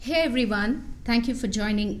Hey everyone, thank you for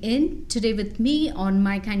joining in. Today with me on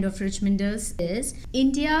My Kind of Richmonders is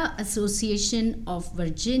India Association of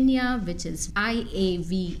Virginia, which is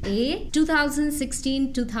IAVA,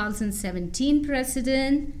 2016-2017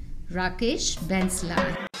 President Rakesh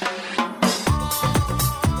Bensla.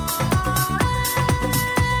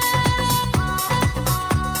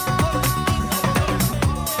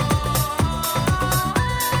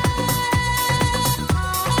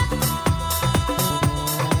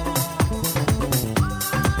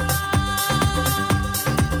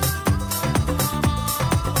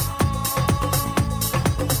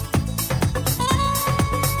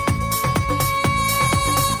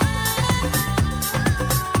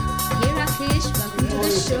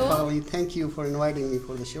 Thank you for inviting me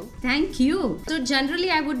for the show. Thank you. So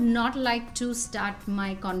generally I would not like to start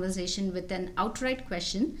my conversation with an outright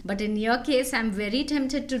question, but in your case I'm very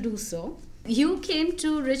tempted to do so. You came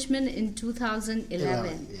to Richmond in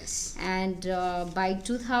 2011. Yes. And by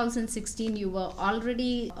 2016 you were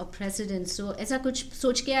already a president. So ऐसा कुछ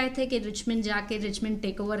सोच के आए थे कि Richmond जाके Richmond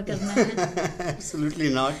take over करना है? Absolutely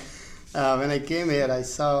not. When I came here, I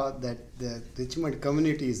saw that the Richmond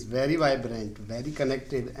community is very vibrant, very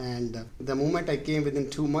connected, and the moment I came, within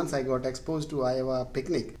 2 months, I got exposed to Iowa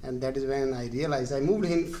Picnic, and that is when I realized, I moved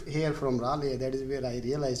here from Raleigh, that is where I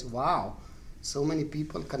realized, wow, so many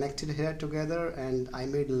people connected here together, and I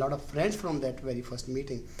made a lot of friends from that very first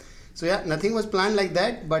meeting. So yeah, nothing was planned like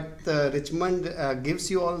that, but Richmond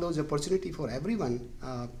gives you all those opportunity for everyone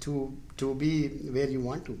to be where you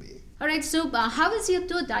want to be. All right, so how is your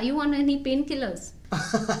tooth? Are you on any painkillers?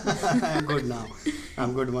 I'm good now.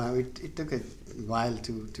 I'm good now. It took a while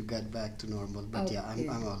to get back to normal, but okay. Yeah, I'm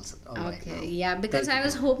also all right now. Okay, yeah, because I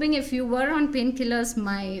was hoping if you were on painkillers,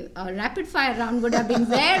 my rapid fire round would have been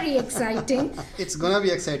very exciting. It's gonna be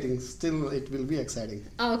exciting. Still, it will be exciting.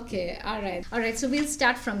 Okay, all right. So we'll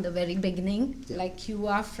start from the very beginning. Yeah. Like you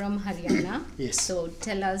are from Haryana. Yes. So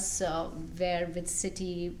tell us which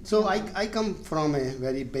city. So I come from a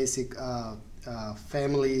very basic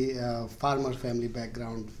family, farmer family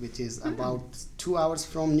background, which is about 2 hours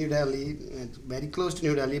from New Delhi, very close to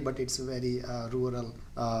New Delhi, but it's a very rural,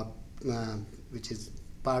 which is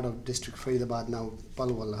part of district Faridabad, now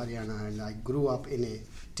Palwal, Haryana. And I grew up in a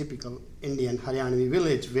typical Indian Haryanvi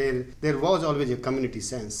village where there was always a community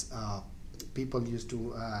sense. People used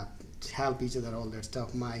to help each other, all that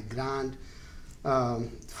stuff. My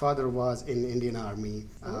father was in Indian Army.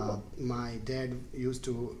 My dad used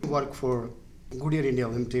to work for Goodyear India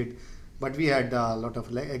Limited, but we had a lot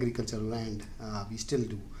of agricultural land. We still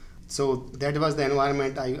do. So that was the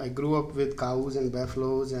environment. I grew up with cows and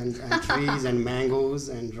buffaloes and trees and mangoes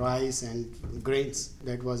and rice and grains.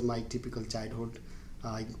 That was my typical childhood.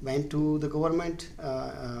 I went to the government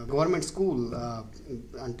school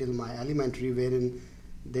until my elementary, wherein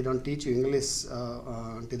they don't teach you English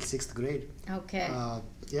until 6th grade. Okay.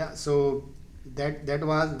 So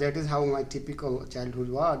that is how my typical childhood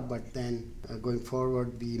was. But then going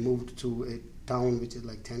forward, we moved to a town which is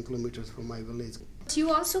like 10 kilometers from my village.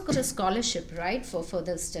 You also got a scholarship, right, for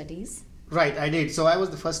further studies? Right, I did. So I was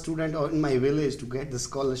the first student in my village to get the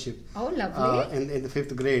scholarship. Oh, lovely. In the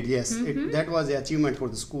 5th grade, yes. Mm-hmm. That was the achievement for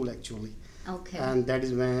the school, actually. Okay. And that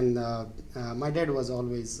is when my dad was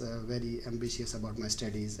always very ambitious about my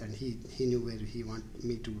studies, and he knew where he wanted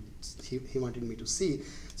me to see.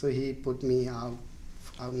 So he put me out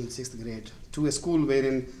in 6th grade to a school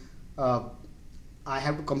wherein I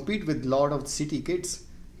have to compete with a lot of city kids.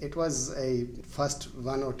 It was a first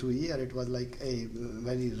 1 or 2 year. It was like a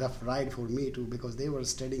very rough ride for me too, because they were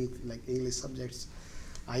studying like English subjects.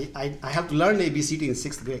 I have to learn ABCD in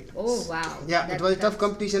 6th grade. Oh wow! Yeah, it was a tough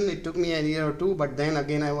competition. It took me a year or two, but then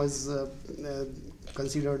again I was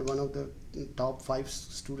considered one of the top 5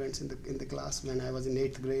 students in the class when I was in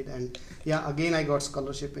 8th grade, and yeah, again I got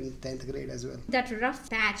scholarship in 10th grade as well. That rough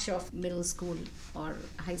patch of middle school or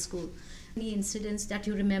high school, any incidents that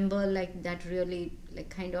you remember like that really like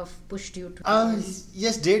kind of pushed you to?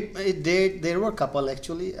 Yes, it did. There were a couple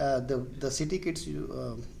actually. The city kids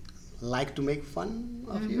like to make fun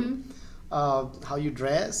of you, how you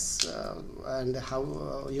dress, and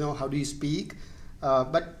how do you speak.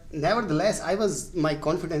 But nevertheless, my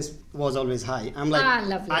confidence was always high. I'm like,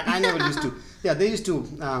 lovely. I never used to. Yeah, they used to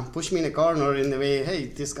push me in a corner in the way, hey,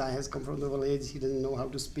 this guy has come from the village, he doesn't know how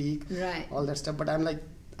to speak, right? All that stuff. But I'm like,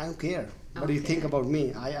 I don't care. What do you Okay. think about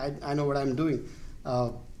me? I know what I'm doing.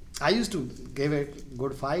 I used to give a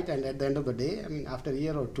good fight, and at the end of the day, I mean, after a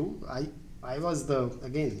year or two, I was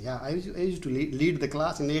I used to lead the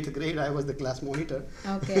class in 8th grade. I was the class monitor.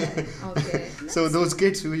 Okay. So those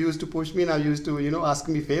kids who used to push me now used to, ask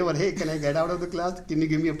me favor, hey, can I get out of the class? Can you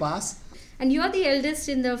give me a pass? And you're the eldest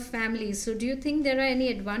in the family, so do you think there are any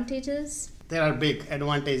advantages? There are big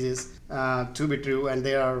advantages to be true, and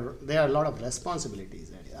there are a lot of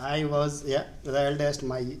responsibilities. I was the eldest.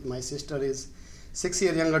 My sister is 6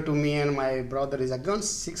 years younger to me, and my brother is again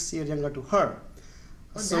 6 years younger to her.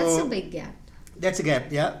 Oh, so that's a big gap. That's a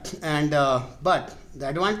gap, yeah. And but the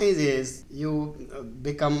advantage is you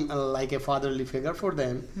become like a fatherly figure for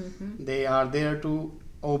them. Mm-hmm. They are there to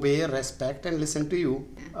obey, respect, and listen to you.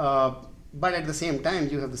 But at the same time,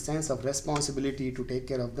 you have the sense of responsibility to take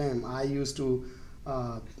care of them. I used to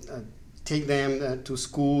take them to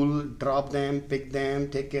school, drop them, pick them,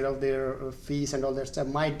 take care of their fees and all that stuff.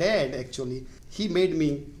 My dad, actually, he made me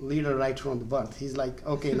leader right from the birth. He's like,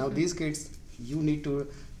 okay, now these kids, you need to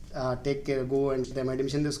take care, go and them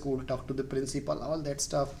admission in the school, talk to the principal, all that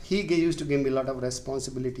stuff. He used to give me a lot of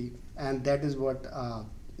responsibility, and that is what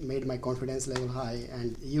made my confidence level high.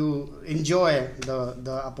 And you enjoy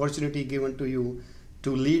the opportunity given to you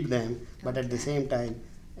to lead them, but at the same time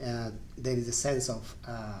there is a sense of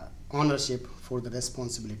ownership for the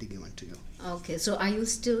responsibility given to you. Okay, so are you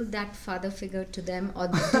still that father figure to them, or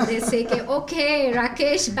do they say, okay,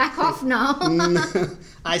 Rakesh, back off now?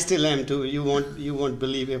 I still am too. You won't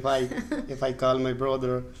believe if I call my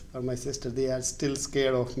brother or my sister, they are still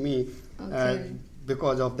scared of me. Okay.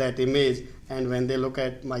 Because of that image, and when they look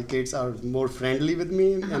at my kids are more friendly with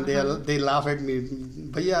me, and they laugh at me.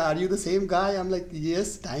 Bhaiya, are you the same guy? I'm like,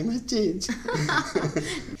 yes, time has changed.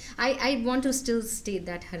 I want to still state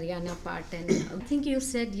that Haryana part, and I think you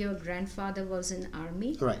said your grandfather was in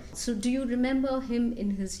army, right? So do you remember him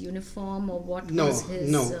in his uniform, or what was his?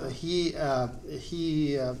 No, he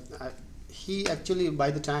actually,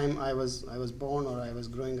 by the time I was born or I was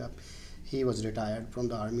growing up, he was retired from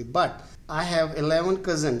the army. But I have 11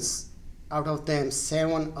 cousins. Out of them,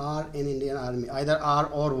 7 are in Indian Army, either are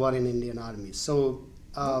or were in Indian Army. So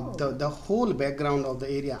the whole background of the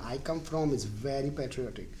area I come from is very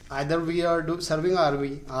patriotic. Either we are serving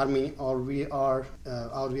army, or we are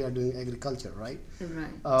doing agriculture, right?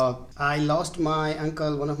 Right. I lost my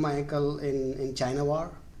uncle, one of my uncle in China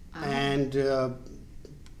war, and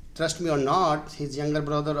trust me or not, his younger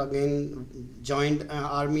brother again joined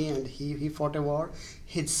army, and he fought a war.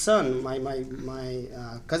 His son,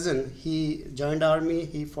 my cousin, he joined army.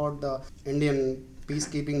 He fought the Indian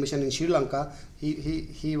peacekeeping mission in Sri Lanka.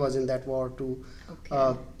 He was in that war too.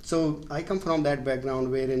 Okay. So I come from that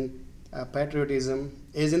background wherein patriotism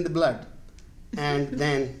is in the blood, and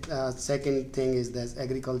then second thing is that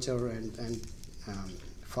agriculture and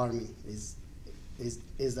farming is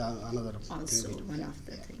another also thing. One of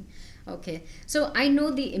the thing. Okay, so I know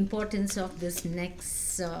the importance of this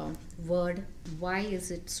next word. Why is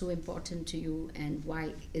it so important to you, and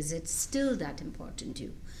why is it still that important to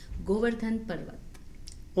you? Govardhan Parvat.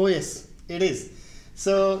 Oh yes, it is.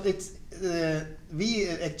 So it's we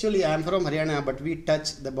actually, I'm from Haryana, but we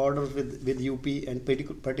touch the border with UP, and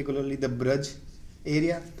particularly the Braj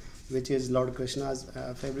area, which is Lord Krishna's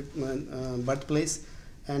favorite birthplace.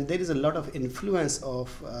 And there is a lot of influence of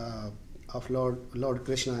Lord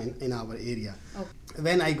Krishna in our area. Okay.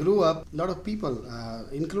 When I grew up, a lot of people,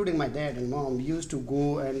 including my dad and mom, used to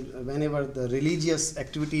go, and whenever the religious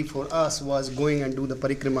activity for us was going and do the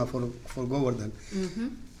parikrama for Govardhan,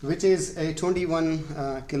 which is a 21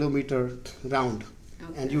 kilometer round.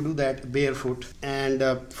 Okay. And you do that barefoot. And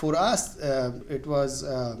for us, it was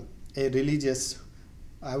a religious,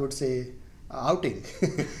 I would say, outing.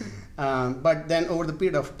 But then over the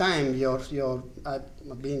period of time,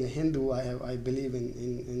 being a Hindu, I believe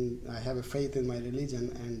in I have a faith in my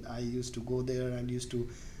religion, and I used to go there and used to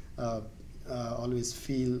always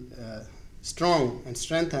feel strong and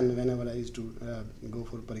strengthened whenever I used to go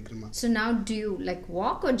for parikrama. So now do you like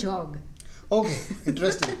walk or jog? Okay,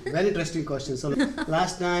 interesting. Very interesting question. So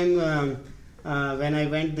last time when I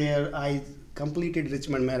went there, I completed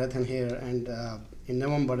Richmond Marathon here, and in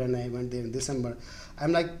November, and I went there in December.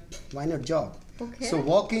 I'm like, why not jog? Okay. So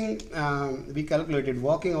walking, we calculated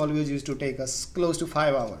walking always used to take us close to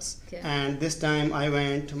 5 hours. Okay. And this time I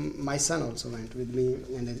went, my son also went with me,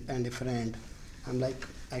 and a friend. I'm like,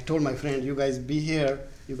 I told my friend, you guys be here,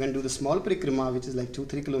 you can do the small parikrama, which is like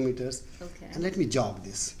 2-3 kilometers, okay, and let me jog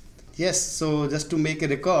this. Yes, so just to make a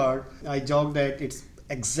record, I jogged it's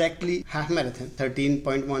exactly half marathon,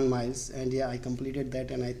 13.1 miles, and I completed that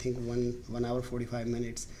in I think 1 hour 45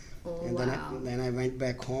 minutes. Oh, and wow. then I went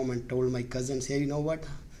back home and told my cousins, hey, you know what?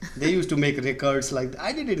 They used to make records like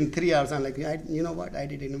I did it in 3 hours. I'm like, you know what? I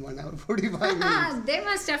did it in 1 hour 45 minutes. They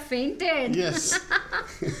must have fainted. Yes.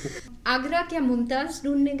 Agra क्या मुमताज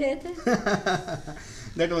ढूंढने गए थे?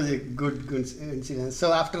 That was a good incident.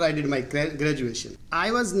 So after I did my graduation,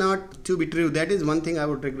 I was not, to be true, that is one thing I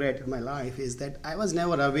would regret in my life, is that I was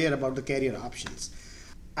never aware about the career options.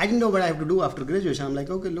 I didn't know what I have to do after graduation. I'm like,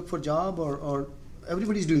 okay, look for job, or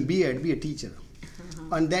everybody's doing B.Ed, be a teacher.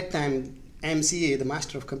 On that time, MCA, the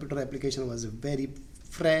Master of Computer Application, was a very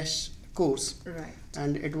fresh course. Right.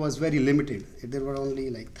 And it was very limited. There were only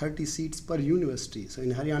like 30 seats per university. So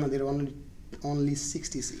in Haryana, there were only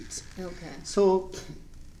 60 seats. Okay. So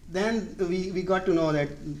then we got to know that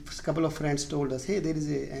a couple of friends told us, hey, there is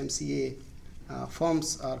a MCA,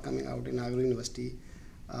 forms are coming out in Agra University.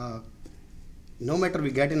 No matter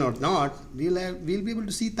we get in or not, we'll be able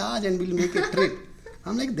to see Taj and we'll make a trip.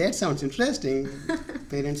 I'm like, that sounds interesting.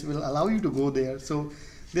 Parents will allow you to go there. So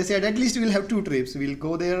they said, at least we'll have 2 trips. We'll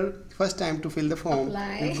go there first time to fill the form.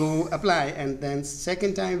 Apply. We'll go apply. And then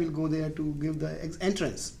second time we'll go there to give the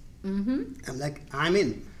entrance. Mm-hmm. I'm like, I'm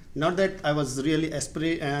in. Not that I was really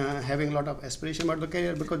having a lot of aspiration about the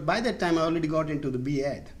career, because by that time I already got into the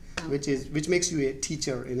B.Ed, which makes you a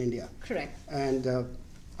teacher in India. Correct. And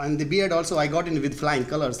the B.Ed also, I got in with flying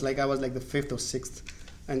colors. Like I was like the 5th or 6th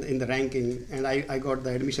and in the ranking, and I got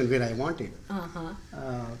the admission where I wanted.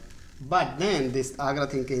 But then this Agra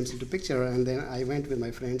thing came into picture, and then I went with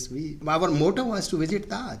my friends. Our motto was to visit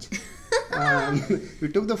Taj. We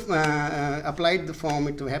took applied the form.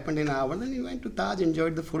 It happened in an hour. Then we went to Taj,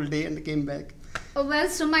 enjoyed the full day, and came back. Oh, well,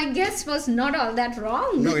 so my guess was not all that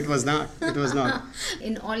wrong. No, it was not. It was not.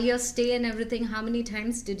 In all your stay and everything, how many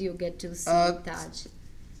times did you get to see Taj?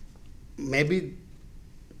 Maybe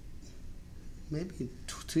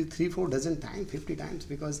 3, 4 dozen times, 50 times,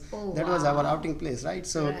 because that was our outing place, right?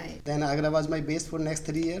 So then Agra was my base for next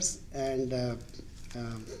 3 years, and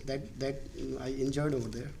that I enjoyed over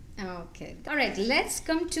there. Okay. All right. Let's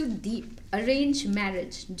come to Deep. Arranged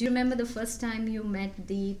marriage. Do you remember the first time you met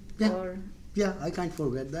Deep? Yeah, I can't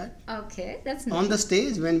forget that. Okay, that's nice. On the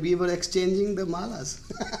stage when we were exchanging the malas.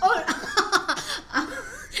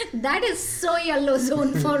 That is so yellow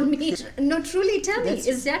zone for me. No, truly tell me,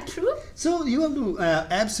 is that true? So you have to,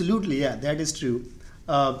 absolutely, yeah, that is true.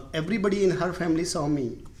 Everybody in her family saw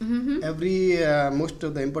me. Mm-hmm. Most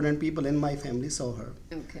of the important people in my family saw her.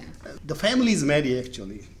 Okay. The families marry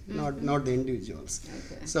actually, not the individuals.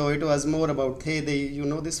 Okay. So it was more about, hey,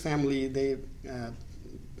 this family, they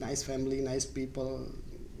nice family, nice people.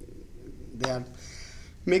 They are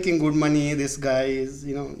making good money. This guy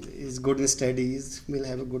is good in studies, will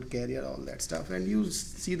have a good career, all that stuff. And you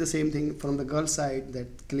see the same thing from the girl side,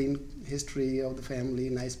 that clean history of the family,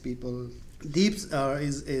 nice people. Deep's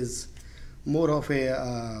is more of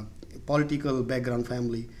a political background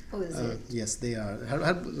family. Oh, is it? Yes, they are.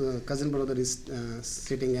 Her cousin brother is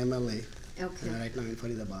sitting MLA right now in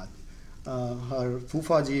Faridabad. Her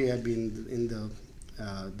Fufaji had been in the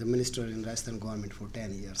minister in Rajasthan government for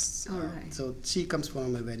 10 years. All right. So she comes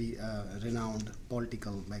from a very renowned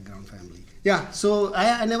political background family. Yeah, so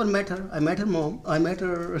I never met her. I met her mom. I met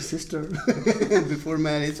her sister before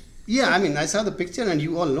marriage. Yeah, I mean, I saw the picture and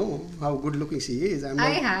you all know how good looking she is. I'm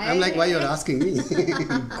like, why you're asking me?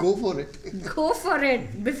 Go for it. Go for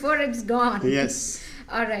it before it's gone. Yes.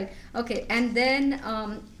 All right. Okay. And then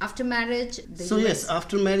after marriage, Yes,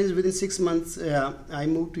 after marriage, within 6 months, I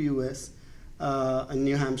moved to US. In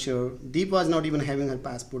New Hampshire. Deep was not even having her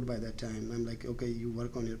passport by that time. I'm like, okay, you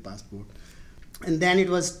work on your passport. And then it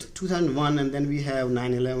was 2001, and then we have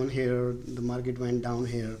 9/11 here. The market went down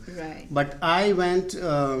here. Right. But I went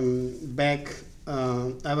back.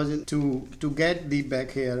 I was to get Deep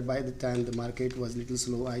back here. By the time the market was a little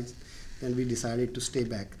slow, then we decided to stay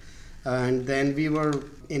back. And then we were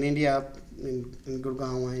in India, in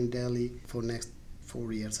Gurgaon, in Delhi, for next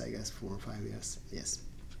 4 years, I guess, 4 or 5 years. Yes.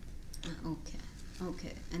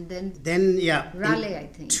 Okay. And then Raleigh, I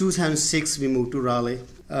think. 2006 we moved to Raleigh.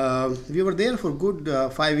 We were there for good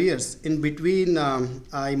 5 years. In between,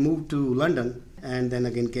 I moved to London and then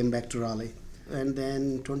again came back to Raleigh. And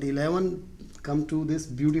then 2011, come to this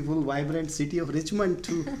beautiful, vibrant city of Richmond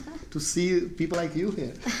to see people like you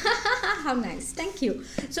here. How nice. Thank you.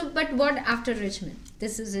 So, but what after Richmond?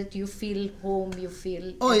 This is it. You feel home. You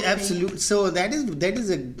feel. Oh, absolutely. So that is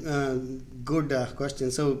a good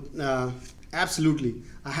question. So absolutely,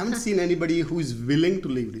 I haven't seen anybody who is willing to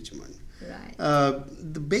leave Richmond. Right.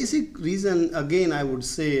 The basic reason, again, I would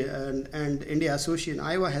say, and India Association,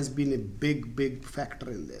 Iowa has been a big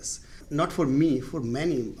factor in this. Not for me, for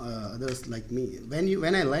many others like me.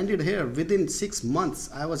 When I landed here, within 6 months,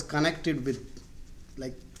 I was connected with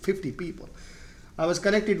like 50 people. I was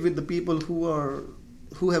connected with the people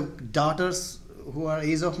who have daughters who are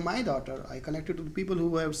age of my daughter. I connected to the people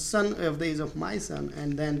who have son of the age of my son,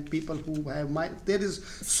 and then people who have my. There is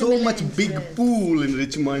so Similar much big interests. pool in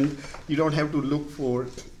Richmond. You don't have to look for,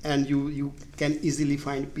 and you can easily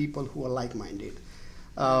find people who are like-minded.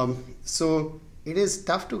 So it is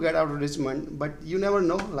tough to get out of Richmond, but you never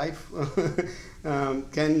know. Life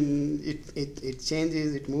it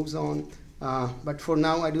changes, it moves on. But for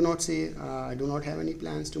now, I do not have any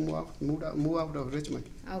plans to move out of Richmond.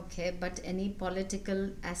 Okay, but any political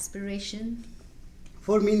aspiration?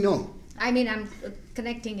 For me, no. I mean, I'm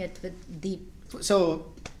connecting it with Deep.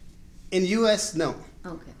 So, in US, no.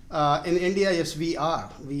 Okay. In India, yes, we are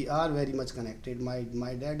very much connected.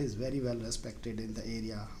 My dad is very well respected in the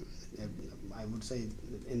area. I would say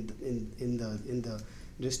in the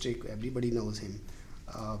district, everybody knows him.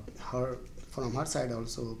 From her side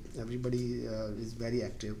also, everybody is very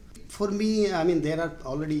active. For me, I mean, there are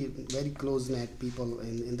already very close-knit people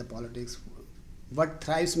in the politics. What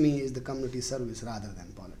thrives me is the community service rather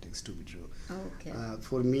than politics, to be true. Okay.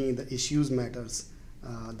 For me, the issues matters,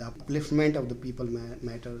 the upliftment of the people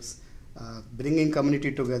matters, bringing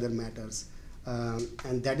community together matters,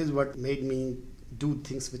 and that is what made me do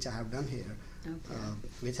things which I have done here.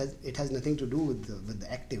 Okay. It has nothing to do with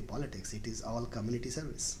the active politics. It is all community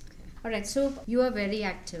service. All right, so you are very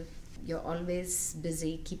active. You're always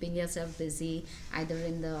busy, keeping yourself busy, either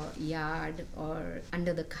in the yard or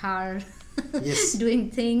under the car, Yes. doing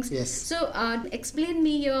things. Yes. So, explain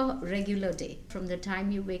me your regular day from the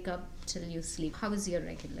time you wake up till you sleep. How is your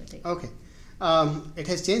regular day? Okay. It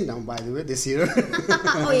has changed now, by the way, this year.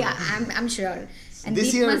 Oh yeah, I'm sure. And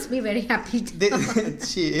This Deep year- must be very happy too.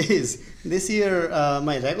 She is. This year,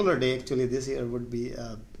 my regular day actually this year would be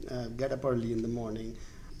get up early in the morning,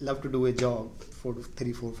 love to do a jog for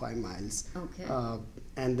 3, 4, 5 miles. Okay.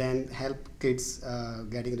 And then help kids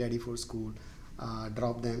getting ready for school,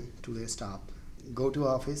 drop them to their stop, go to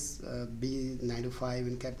office, be 9 to 5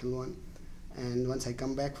 in Capital One, and once I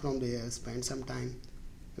come back from there, spend some time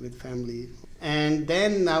with family. And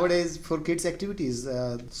then nowadays for kids activities,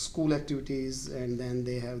 school activities, and then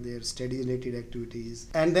they have their study related activities,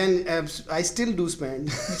 and then I still do spend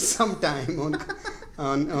some time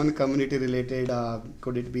on community related,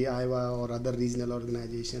 could it be Iowa or other regional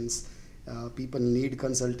organizations. People need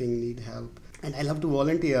consulting, need help, and I love to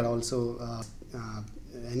volunteer also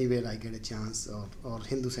anywhere I get a chance, or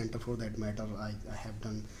Hindu Center for that matter. I have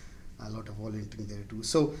done a lot of volunteering there too.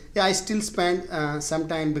 So yeah, I still spend some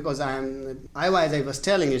time, because Iowa, as I was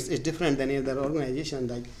telling, it's different than any other organization.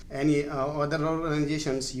 Like any other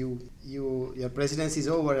organizations, your presidency is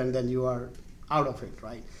over and then you are out of it,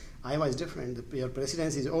 right? Iowa is different. Your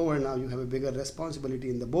presidency is over, now you have a bigger responsibility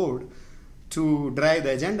in the board to drive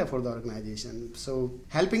the agenda for the organization. So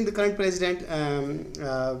helping the current president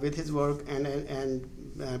with his work and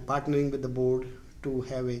partnering with the board to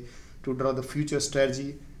draw the future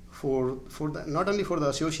strategy for the, not only for the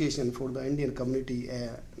association, for the Indian community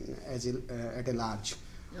at a large.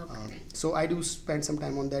 Okay. So I do spend some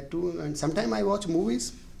time on that too, and sometimes I watch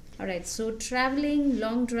movies. All right, so traveling,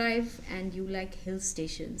 long drive, and you like hill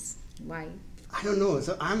stations. Why? I don't know.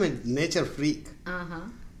 So I'm a nature freak. Uh-huh.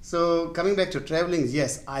 So coming back to traveling,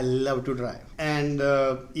 yes, I love to drive. And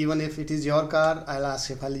even if it is your car, I'll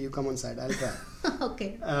ask if you come on side, I'll drive.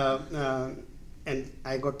 Okay. And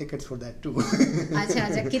I got tickets for that too. अच्छा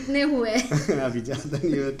अच्छा कितने हुए? अभी ज़्यादा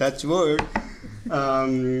नहीं हुए, touch wood.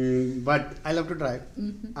 But I love to drive.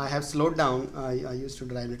 Mm-hmm. I have slowed down. I used to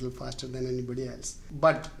drive a little faster than anybody else.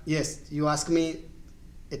 But yes, you ask me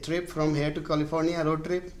a trip from here to California, road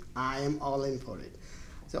trip, I am all in for it.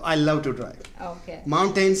 So I love to drive. Okay.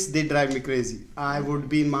 Mountains, they drive me crazy. I would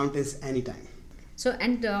be in mountains anytime. So,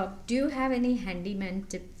 and do you have any handyman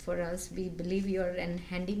tip for us? We believe you're an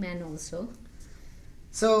handyman also.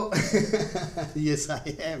 So, yes, I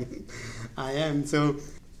am. So,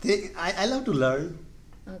 I love to learn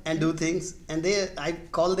and do things, and I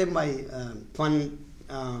call them my fun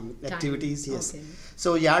activities. Yes. Okay.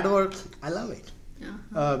 So, yard work, I love it.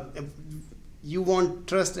 Uh-huh. You want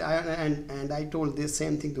trust, and I told this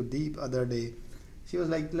same thing to Deep other day. She was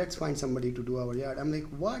like, let's find somebody to do our yard. I'm like,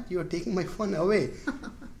 what? You're taking my fun away.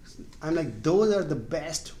 I'm like, those are the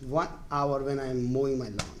best 1 hour when I'm mowing my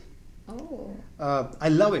lawn. Oh. I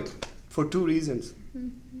love it for 2 reasons.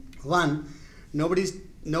 Mm-hmm. One,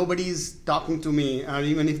 nobody's talking to me, or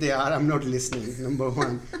even if they are, I'm not listening. Number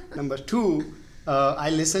 1. Number 2, I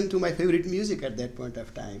listen to my favorite music at that point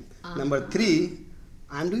of time. Uh-huh. Number 3,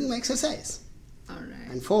 I'm doing my exercise. All right.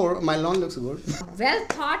 And 4, my lawn looks good. Well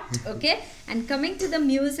thought. Okay. And coming to the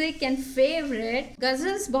music and favorite,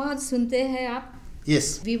 ghazals बहुत सुनते हैं आप.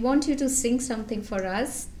 Yes. We want you to sing something for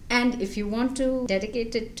us. And if you want to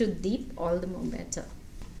dedicate it to Deep, all the more better.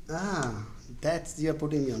 You're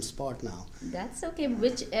putting me on spot now. That's okay,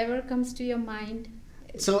 whichever comes to your mind.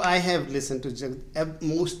 So I have listened to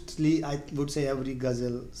mostly, I would say, every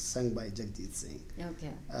ghazal sung by Jagjit Singh.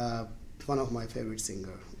 Okay. One of my favorite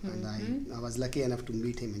singer, and I was lucky enough to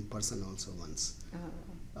meet him in person also once.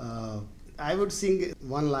 I would sing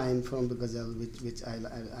one line from the ghazal which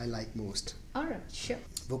I like most. All right, sure.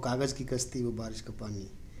 वो कागज की कश्ती वो बारिश का पानी,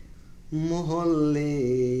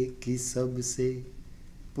 मोहल्ले की सबसे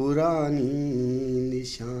पुरानी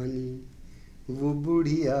निशानी, वो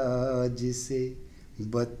बुढ़िया जिसे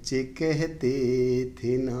बच्चे कहते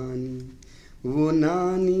थे नानी, वो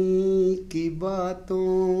नानी की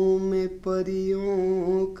बातों में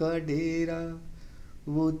परियों का डेरा,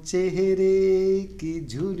 वो चेहरे की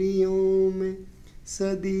झुर्रियों में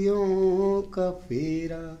सदियों का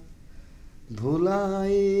फेरा,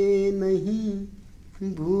 भुलाए नहीं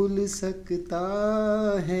भूल सकता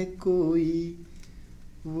है कोई,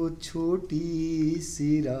 वो छोटी सी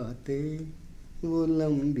रातें वो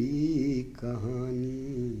लंबी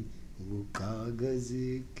कहानी, वो कागज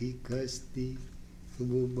की कश्ती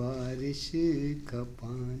वो बारिश का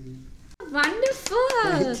पानी. Wonderful.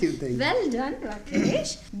 Thank you. Well done,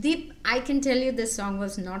 Rakesh. Deep, I can tell you this song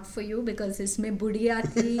was not for you because इसमें बुढ़िया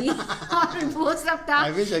थी और वो सब था.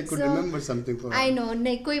 I wish I could remember something for her. I know.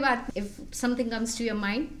 नहीं कोई बात. If something comes to your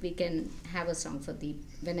mind, we can have a song for Deep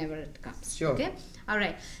whenever it comes. Sure. Okay. All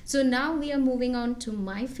right. So now we are moving on to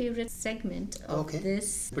my favorite segment of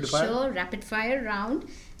this show, Rapid Fire Round.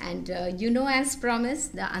 And as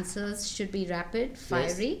promised, the answers should be rapid,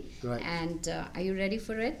 fiery. Yes, right. And are you ready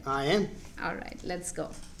for it? I am. All right, let's go.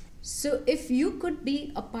 So, if you could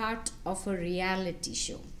be a part of a reality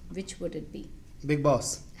show, which would it be? Big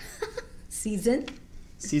Boss. Season?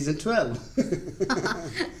 Season 12.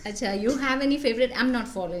 Acha, you have any favorite? I'm not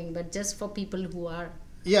following, but just for people who are.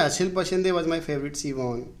 Yeah, Shilpa Shinde was my favorite. She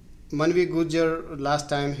won. Manvi Gujjar, last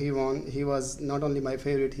time he won. He was not only my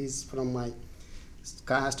favorite, he's from my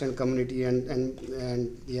caste and community,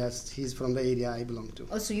 and yes, he's from the area I belong to.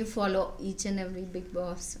 Oh, so you follow each and every Big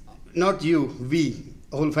Boss? Not you, we,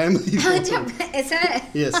 whole family.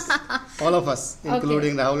 Yes, all of us,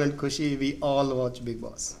 including Rahul and Kushi, we all watch Big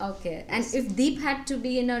Boss. Okay, and if Deep had to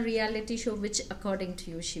be in a reality show, which according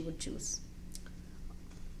to you she would choose?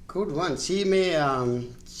 Good one. She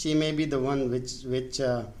may be the one which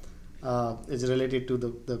is related to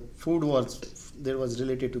the food wars. There was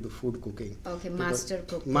related to the food cooking. Okay, Master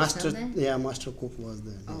Cook. Master Cook was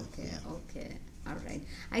there. Okay, yeah. Okay. All right.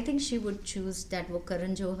 I think she would choose that वो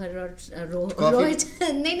Karan Johar और Rohit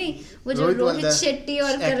नहीं वो जो Rohit Shetty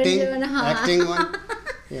और Karan Johar acting one.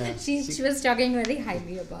 Yeah. She was talking very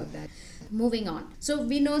highly about that. Moving on. So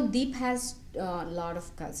we know Deep has a lot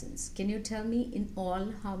of cousins. Can you tell me in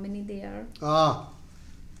all how many they are?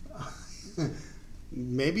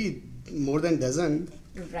 Maybe more than dozen.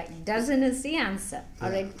 Right, dozen is the answer. Yeah.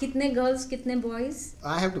 Alright, kitne girls, kitne boys?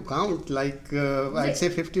 I have to count, I'd say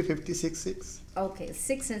 50, 56, 6. Okay,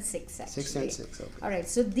 6 and 6 actually. 6 and 6, okay. Alright,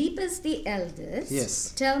 so Deep is the eldest.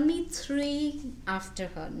 Yes. Tell me 3 after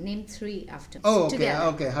her. Name 3 after her. Oh, okay, together.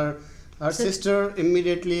 okay. Her sister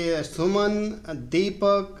immediately, Suman,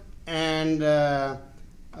 Deepak, and her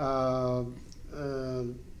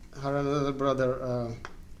another brother.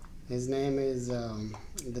 His name is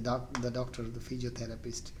the doctor, the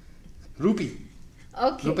physiotherapist, Rupi.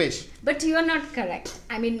 Okay. Rupesh. But you are not correct.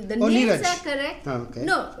 I mean, the names Neeraj. are correct. Oh, okay.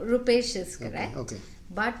 No, Rupesh is correct. Okay.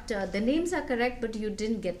 But the names are correct, but you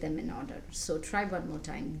didn't get them in order. So try one more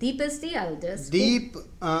time. Deep is the eldest. Deep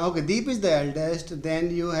is the eldest. Then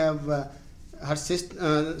you have her sister,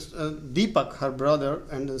 Deepak, her brother,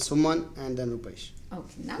 and Suman, and then Rupesh.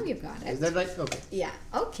 Okay, now you got it. Is that right? Okay. Yeah,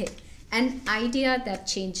 okay. An idea that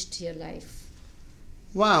changed your life.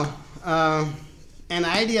 Wow. An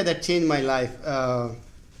idea that changed my life.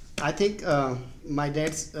 I think my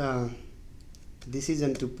dad's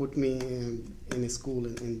decision to put me in a school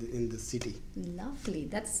in the city. Lovely.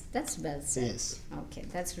 That's well said. Yes. Okay,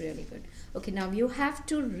 that's really good. Okay, now you have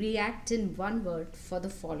to react in one word for the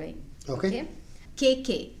following. Okay.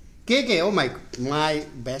 KK. KK, oh my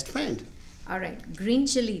best friend. All right. Green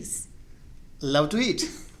chilies. Love to eat.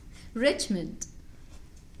 Richmond.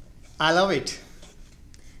 I love it.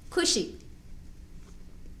 Kushi.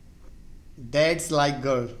 Dad's like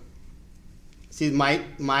girl. She's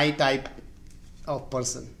my type of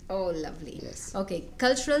person. Oh, lovely. Yes. Okay.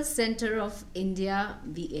 Cultural Center of India,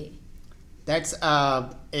 VA. That's a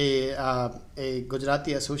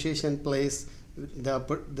Gujarati association place.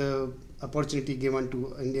 The opportunity given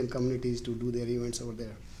to Indian communities to do their events over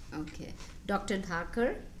there. Okay. Dr.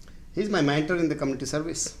 Dhakar. He's my mentor in the community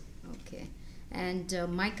service. Okay. And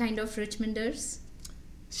my kind of Richmonders?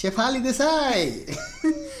 Shefali Desai.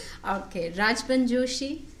 Okay. Rajban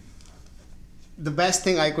Joshi? The best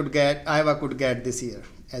thing Iowa could get this year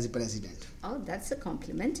as a president. Oh, that's a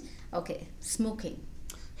compliment. Okay. Smoking.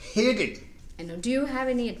 Hate it. I know. Do you have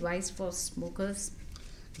any advice for smokers?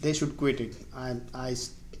 They should quit it. I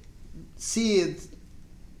see it,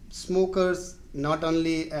 smokers not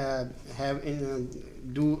only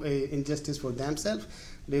do injustice for themselves,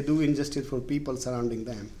 they do injustice for people surrounding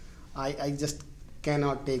them. I just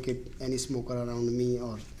cannot take it any smoker around me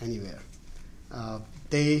or anywhere.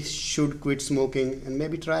 They should quit smoking and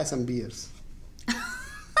maybe try some beers.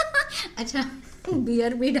 अच्छा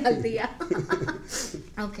beer भी डाल दिया.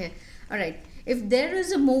 Okay. All right. If there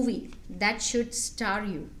is a movie that should star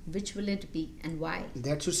you, which will it be and why?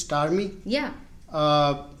 That should star me? Yeah.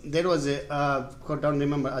 There was a, I don't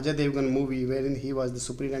remember, Ajay Devgan movie wherein he was the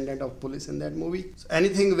superintendent of police in that movie. So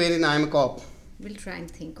anything wherein I am a cop. We'll try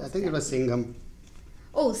and think of I think that. it was Singham.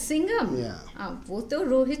 Oh, Singham. Yeah. वो तो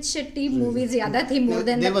Rohit Shetty movie ज़्यादा थी more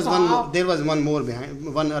than there the was cop. there was one more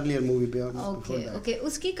behind, one earlier movie before Okay, that. okay.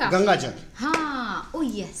 उसकी काफी. Gangajal. हाँ. Oh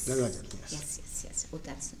yes. Gangajal, yes. Yes. Oh,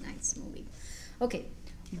 that's a nice movie. Okay.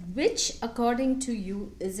 Which, according to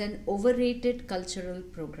you, is an overrated cultural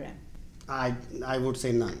program? I would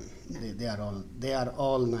say none. They are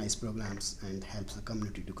all nice programs and helps the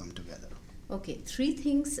community to come together. Okay. 3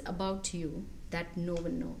 things about you that no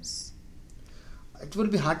one knows. It will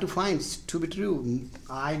be hard to find, to be true.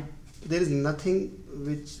 There is nothing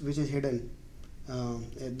which is hidden.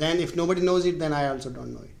 Then if nobody knows it, then I also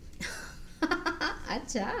don't know it.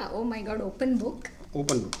 Acha. Oh my God. Open book.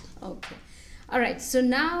 Open book. Okay. All right. So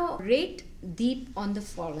now rate Deep on the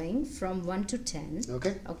following from 1 to 10.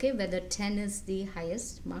 Okay. Okay. Whether 10 is the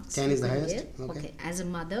highest marks. 10 is you the can highest. give. Okay. As a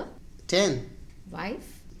mother. 10.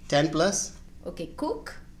 Wife. 10 plus. Okay.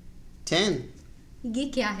 Cook. 10. ये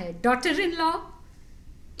क्या है? Daughter-in-law.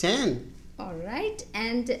 10. All right.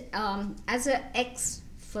 And as a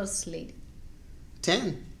ex-first lady.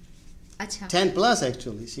 10. Acha. 10 plus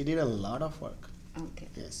actually. She did a lot of work. Okay.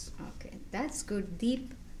 Yes. Okay. That's good.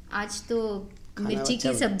 Deep. आज तो खाना मिर्ची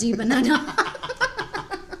अच्छा की सब्जी बनाना.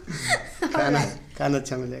 खाना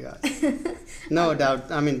अच्छा मिलेगा. No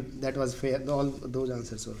doubt. I mean, that was fair. All those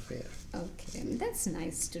answers were fair. Okay, that's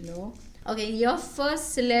nice to know. Okay, your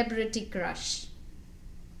first celebrity crush.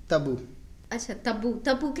 Tabu. अच्छा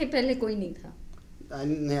तब्बू के पहले कोई नहीं था.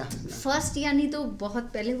 Yeah. First यानी तो बहुत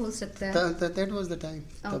पहले हो सकता है. That was the time.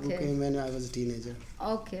 Tabu Okay. came when I was a teenager.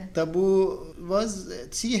 Okay. Tabu was,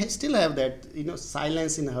 she still have that,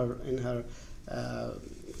 silence in her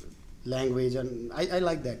language, and I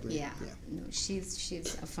like that way. Yeah. No,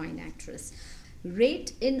 she's a fine actress.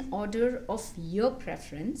 Rate in order of your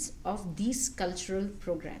preference of these cultural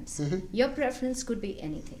programs. Mhm. Your preference could be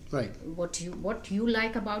anything. Right. What you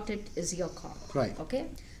like about it is your call. Right. Okay.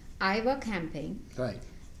 Iowa Camping, Right.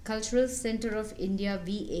 Cultural Center of India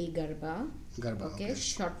VA Garba. Garba. Okay.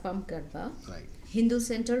 Short Pump Garba. Right. Hindu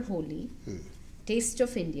Center Holi. Hmm. Taste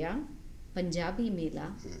of India. Punjabi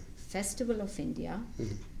Mela. Festival of India.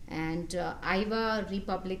 And Iowa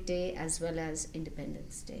Republic Day as well as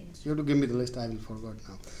Independence Day. You have to give me the list. I will forgot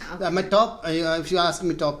now. Okay. My top. If you ask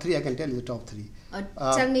me top 3, I can tell you the top 3.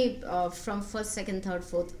 Tell me from first, second, third,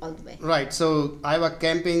 fourth, all the way. Right. So Iowa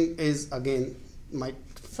Camping is again my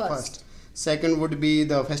first. Second would be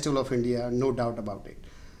the Festival of India, no doubt about it.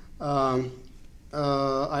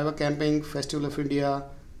 Iowa Camping, Festival of India.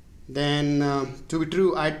 Then, to be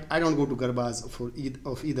true, I don't go to Garbas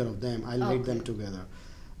of either of them. I'll rate them together.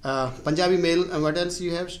 Punjabi Mail, and what else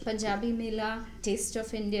you have? Punjabi Mela, Taste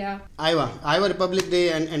of India. Iowa Republic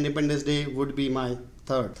Day and Independence Day would be my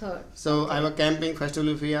third. So Okay. Iowa Camping,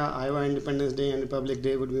 Festival of India, Iowa Independence Day and Republic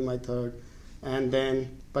Day would be my third. And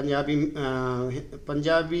then Punjabi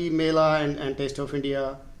Mela and Taste of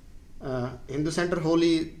India, Hindu Center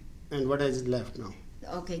Holi, and what is left now?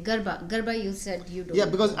 Okay, Garba you said you don't. Yeah,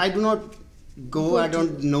 because I do not go, I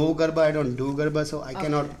don't know Garba, I don't do Garba, so I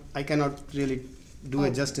Okay. cannot really do a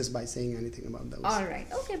Okay. justice by saying anything about those. All right.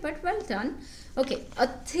 Okay, but well done. Okay, a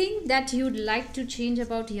thing that you'd like to change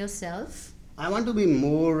about yourself. I want to be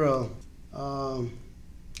more.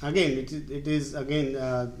 Again, it is again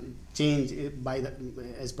change by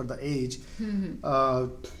as per the age.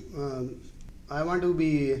 I want to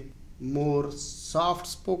be more soft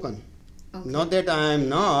spoken. Okay. Not that I am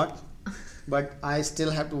not, but I still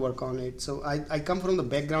have to work on it. So I come from the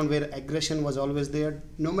background where aggression was always there.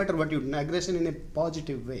 No matter what you do, aggression in a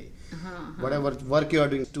positive way. Whatever work you are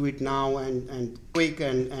doing, do it now and quick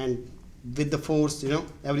and with the force,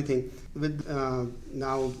 everything. With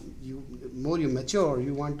now you mature,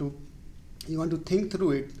 you want to you want to think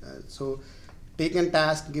through it. So take a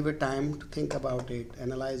task, give it time to think about it,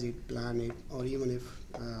 analyze it, plan it, or even if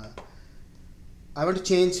I want to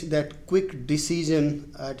change that quick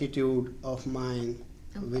decision attitude of mine,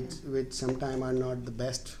 which sometimes are not the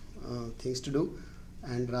best things to do,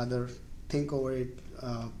 and rather think over it,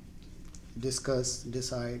 discuss,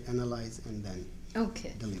 decide, analyze, and then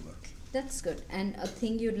deliver. That's good. And a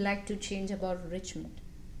thing you'd like to change about Richmond?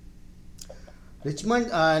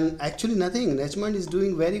 Richmond, actually nothing. Richmond is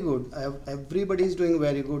doing very good. Everybody is doing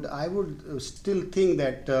very good. I would still think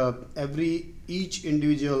that each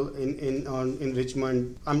individual in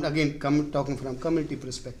Richmond, I'm again talking from community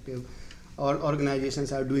perspective, or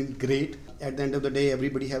organizations are doing great. At the end of the day,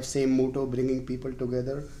 everybody have same motto, bringing people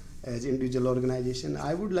together as individual organization.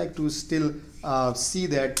 I would like to still see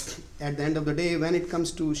that at the end of the day, when it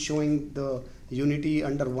comes to showing the unity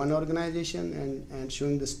under one organization and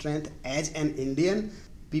showing the strength as an Indian,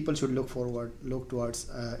 people should look towards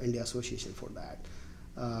India Association for that.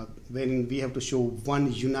 When we have to show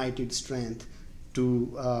one united strength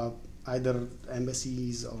to either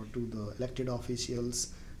embassies or to the elected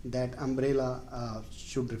officials, that umbrella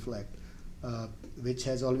should reflect, which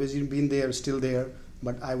has always been there, still there,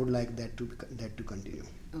 but I would like that to continue.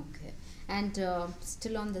 Okay. And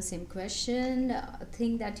still on the same question, a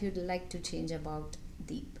thing that you'd like to change about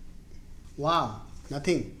Deep? Wow,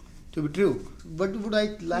 nothing. To be true, what would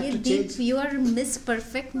I like to change? You are Miss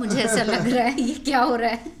Perfect. मुझे ऐसा लग रहा है ये क्या हो रहा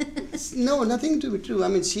है? No, nothing to be true. I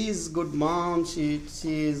mean, she is good mom. She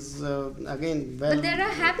is again well. But there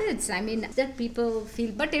are habits. I mean that people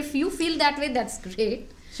feel. But if you feel that way, that's great.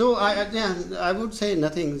 So I would say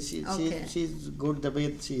nothing. She's good the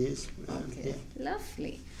way she is. Okay,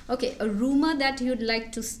 lovely. Okay, a rumor that you'd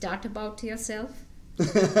like to start about yourself?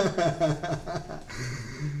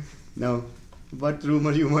 No. What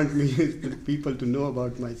rumor you want people to know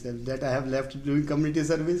about myself? That I have left doing community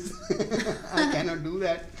service? I cannot do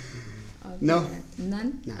that. Okay. No.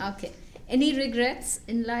 None? No. Okay. Any regrets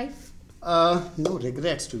in life? No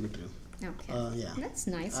regrets, to be true. Okay. Yeah. That's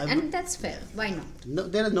nice. And that's fair. Why not? No,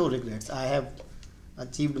 there are no regrets. I have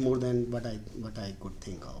achieved more than what I could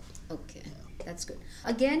think of. Okay. Yeah. That's good.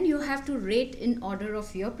 Again, you have to rate in order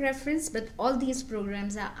of your preference, but all these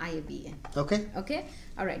programs are IABN. Okay. Okay?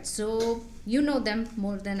 Alright, so you know them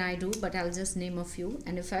more than I do, but I'll just name a few.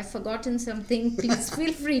 And if I've forgotten something, please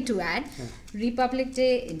feel free to add. Yeah. Republic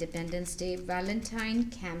Day, Independence Day,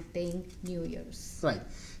 Valentine, camping, New Year's. Right.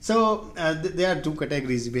 So there are two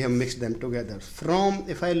categories. We have mixed them together.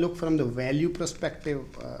 If I look from the value perspective,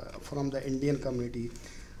 from the Indian community,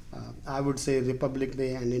 I would say Republic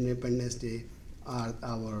Day and Independence Day are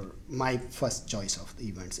my first choice of the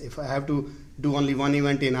events. If I have to do only one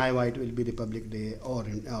event in Iowa, it will be Republic Day or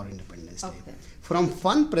Independence Day. Okay. From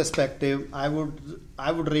fun perspective, I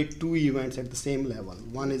would rate two events at the same level.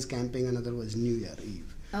 One is camping, another was New Year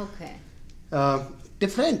Eve. Okay.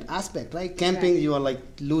 Different aspect, right? Camping, you are like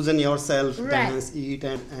losing yourself, dance, eat,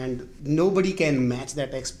 and nobody can match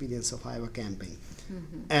that experience of Iowa camping.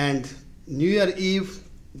 Mm-hmm. And New Year Eve,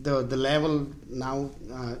 the level now,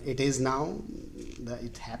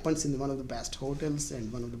 it happens in one of the best hotels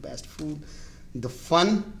and one of the best food. The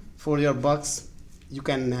fun for your bucks, you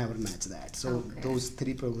can never match that. So those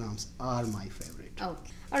three programs are my favorite.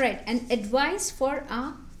 Okay. All right. And advice for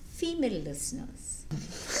our female listeners?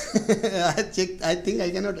 I think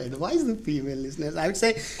I cannot advise the female listeners. I would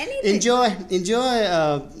say anything. enjoy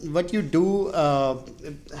what you do.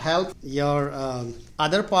 Help your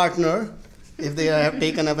other partner if they have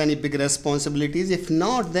taken up any big responsibilities. If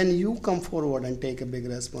not, then you come forward and take a big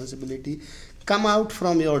responsibility. Come out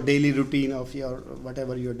from your daily routine of your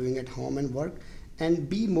whatever you're doing at home and work, and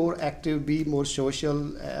be more active, be more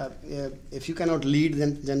social. If you cannot lead,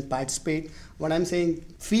 then participate. What I'm saying,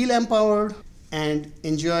 feel empowered and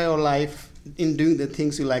enjoy your life in doing the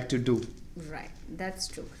things you like to do. Right, that's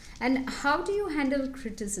true. And how do you handle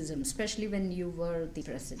criticism, especially when you were the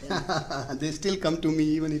president? They still come to me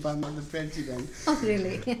even if I'm not the president. Oh,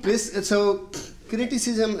 really? So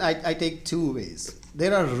criticism, I take two ways.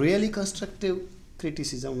 There are really constructive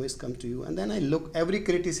criticism which come to you, and then every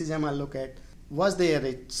criticism I look at, was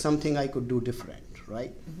there something I could do different,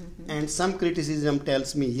 right? Mm-hmm. And some criticism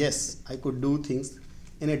tells me, yes, I could do things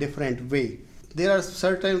in a different way. There are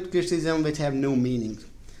certain criticism which have no meaning.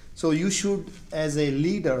 So you should, as a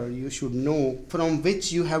leader, you should know from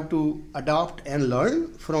which you have to adopt and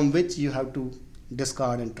learn, from which you have to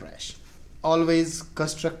discard and trash. Always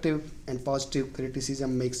constructive and positive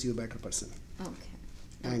criticism makes you a better person.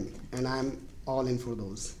 Okay. And I'm all in for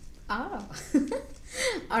those. Oh.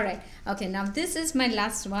 All right. Okay, now this is my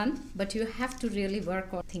last one, but you have to really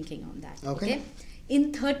work on thinking on that. Okay?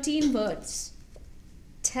 In 13 words,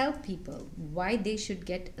 tell people why they should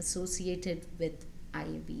get associated with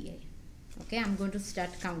IAVA. Okay, I'm going to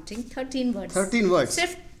start counting. 13 words. 13 words.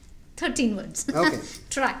 Sirf 13 words. Okay.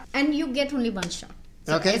 Try. And you get only one shot.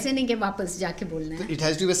 So Okay. ऐसे नहीं कि वापस जाके बोलना है. It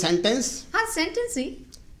has to be a sentence. हाँ, sentence he.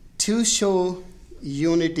 To show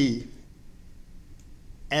unity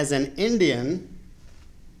as an Indian.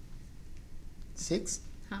 6.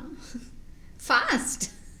 हाँ. Fast.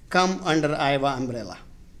 Come under Iowa umbrella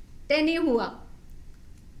 10 ही हुआ.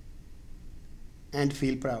 and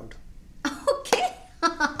feel proud. Okay.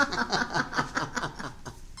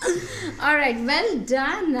 All right, well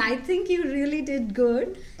done. I think you really did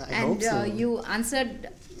good. I hope so. You answered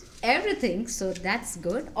everything, so that's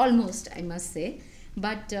good. Almost, I must say.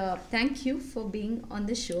 But thank you for being on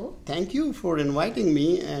the show. Thank you for inviting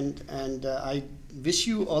me, and I wish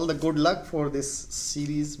you all the good luck for this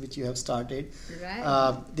series which you have started.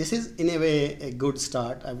 Right. This is in a way a good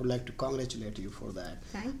start. I would like to congratulate you for that.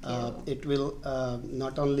 Thank you. It will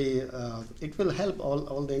not only it will help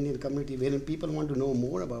all the Indian community wherein people want to know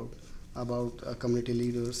more about community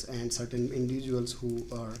leaders and certain individuals who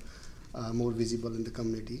are more visible in the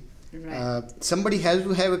community. Right. Somebody has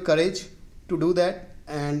to have a courage to do that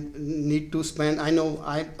and need to spend. I know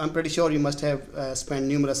I'm pretty sure you must have spent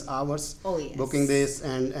numerous hours Oh, yes. booking this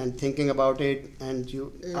and thinking about it, and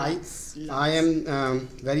Lots. I am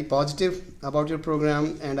very positive about your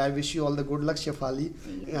program, and I wish you all the good luck, Shefali.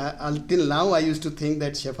 Until now I used to think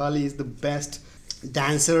that Shefali is the best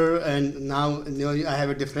dancer, and now I have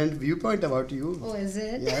a different viewpoint about you. Oh, is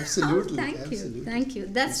it? Yeah, absolutely. Oh, thank absolutely. you. Thank you.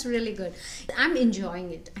 That's really good. I'm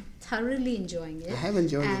enjoying it. I'm thoroughly enjoying it. I have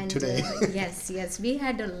enjoyed it today. Yes. We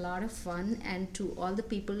had a lot of fun. And to all the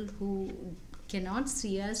people who cannot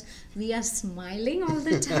see us, we are smiling all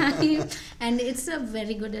the time. And it's a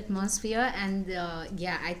very good atmosphere. And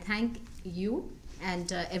I thank you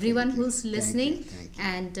and everyone who's listening. Thank you.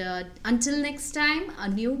 And until next time, a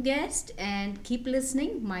new guest, and keep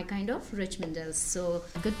listening, My Kind of Richmonders. So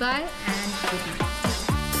goodbye and good night.